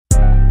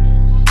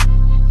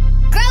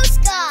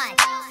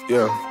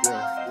Yeah.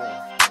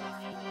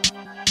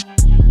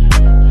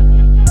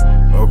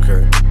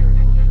 Okay.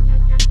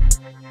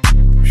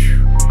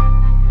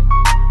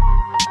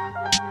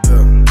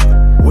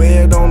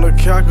 Weird on the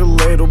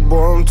calculator,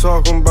 boy, I'm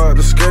talking about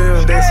the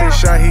scale. They say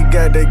Shy, he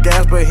got that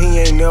gas, but he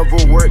ain't never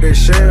worked that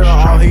shell.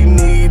 All he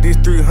need is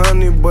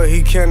 300, but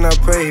he cannot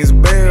pay his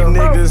bail.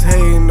 Niggas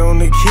hating on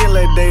the kid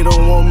like they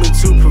don't want me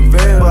to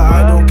prevail. But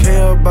I don't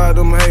care about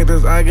them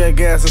haters, I got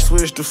gas and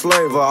switch the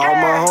flavor. All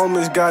my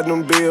homies got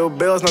them bill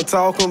bells, not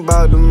talking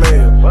about the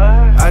mail.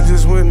 I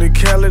just went to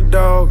Cali,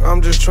 dog,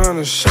 I'm just trying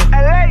to shop.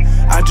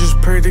 I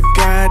just pray to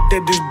God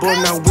that this boy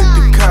not with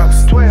the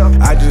cops.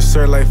 I just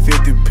serve like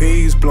 50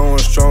 P's, blowing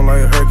strong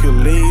like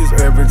Hercules.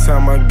 Every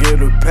time I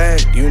get a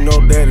pack, you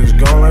know that it's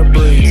gone like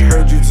breeze.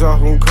 Heard you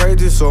talking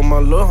crazy, so my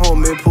little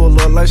homie pull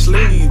up like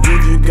sleeves.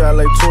 If you got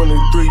like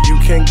 23, you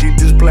can't get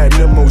this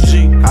platinum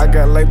OG. I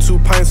got like 2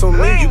 pints on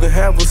me, you can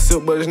have a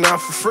sip, but it's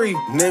not for free.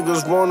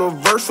 Niggas want a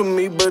verse from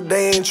me, but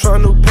they ain't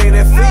trying to pay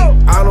that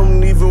fee. I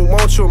don't even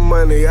want your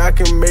money, I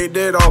can make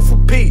that off a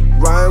P.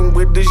 Riding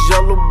with this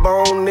yellow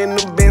bone in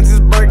the Benz is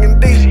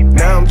burgundy.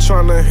 Now I'm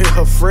tryna hit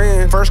her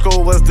friend. First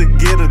goal was to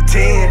get a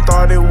 10.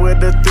 Started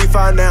with a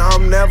 3-5, now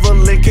I'm never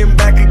licking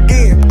back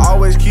again.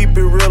 Always keep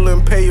it real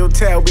and pay your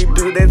tab, we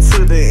do that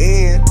to the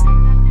end.